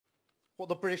what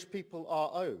the British people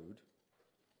are owed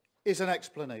is an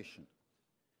explanation.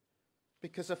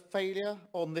 Because a failure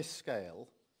on this scale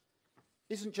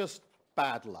isn't just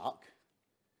bad luck,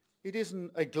 it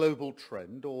isn't a global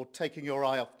trend or taking your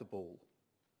eye off the ball.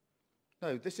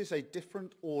 No, this is a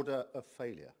different order of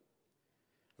failure.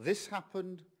 This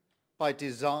happened by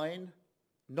design,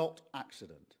 not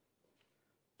accident.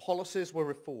 Policies were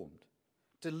reformed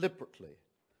deliberately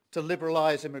to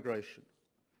liberalise immigration.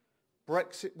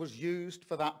 Brexit was used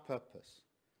for that purpose,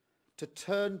 to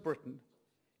turn Britain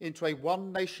into a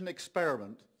one-nation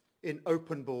experiment in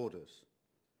open borders.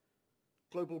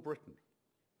 Global Britain.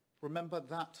 Remember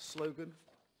that slogan?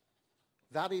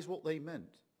 That is what they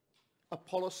meant. A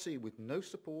policy with no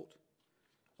support,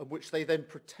 and which they then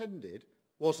pretended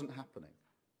wasn't happening.